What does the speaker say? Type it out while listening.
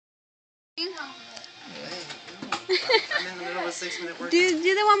I'm in the middle of a 6-minute workout. Do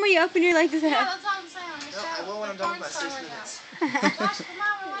the one where you open your legs up. Yeah, that's all I'm saying. No, I will when I'm done with my 6 minutes. Josh, come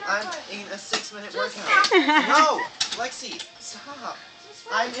on, I'm in a 6-minute workout. No! Lexi, stop.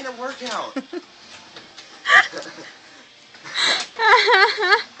 I'm in a workout.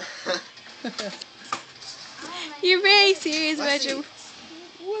 You're very serious about Lexi, your...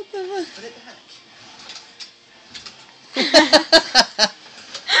 what the fuck? Put it back.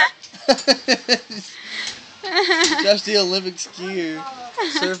 Josh the Olympic skier,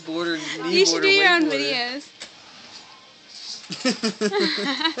 surfboarder, kneeboarder, You should do your own wakeboarder.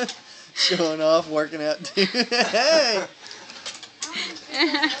 videos. Showing off, working out too. Hey!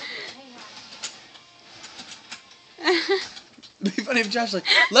 It'd be funny if Josh like,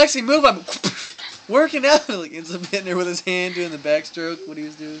 Lexi, move! I'm working out. Like ends up hitting her with his hand doing the backstroke. What he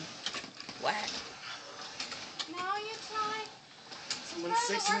was doing. Whack. No, you try. Someone's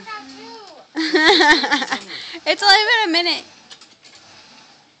 6 minutes. It's only been a minute.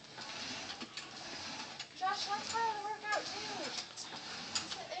 Josh, let's try to work out too.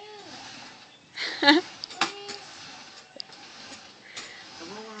 Please.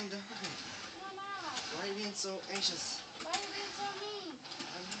 Come on, I'm done. Come on. Why are you being so anxious? Why are you being so mean?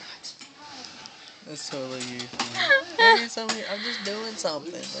 I'm not. That's totally you. I'm just doing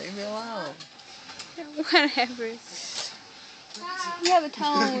something. Leave me alone. Whatever. You have a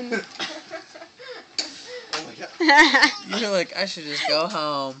tone. Oh my god. You're like, I should just go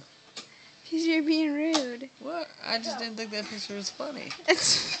home. Because you're being rude. What? I just didn't think that picture was funny.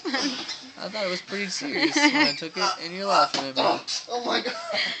 It's funny. I thought it was pretty serious when I took it, and you're laughing at me. Oh my god.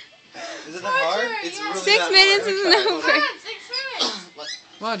 Is it that hard? It's really 6 that minutes hard. isn't over. Come on, 6 minutes.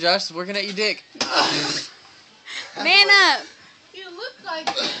 Come on, Josh, it's working at your dick. Man up. You look like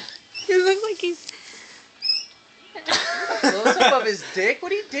You look like he's... Close up of his dick?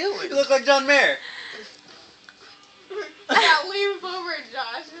 What are you doing? You look like John Mayer. Yeah, lean forward,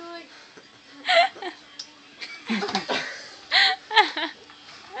 Josh. You're like...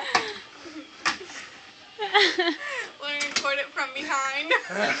 Let me record it from behind.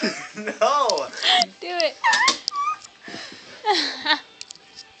 No. Do it.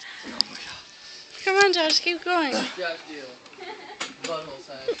 Come on, Josh, keep going. Josh deal. Butthole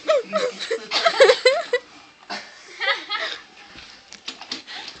size.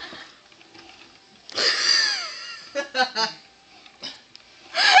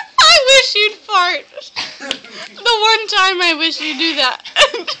 I wish you'd fart. The one time I wish you'd do that.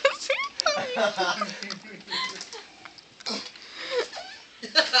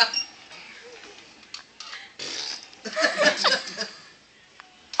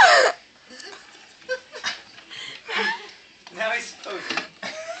 Now he's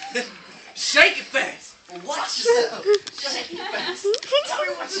posing. Shake it fast! Watch yourself. Shake it fast. Tell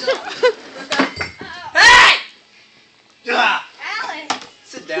me what's up. Hey! Ah! Alex.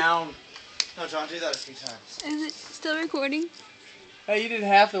 Sit down. No, John, do that a few times. Is it still recording? Hey, you did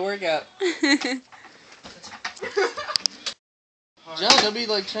half the workout. John, don't be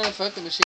like trying to fuck the machine.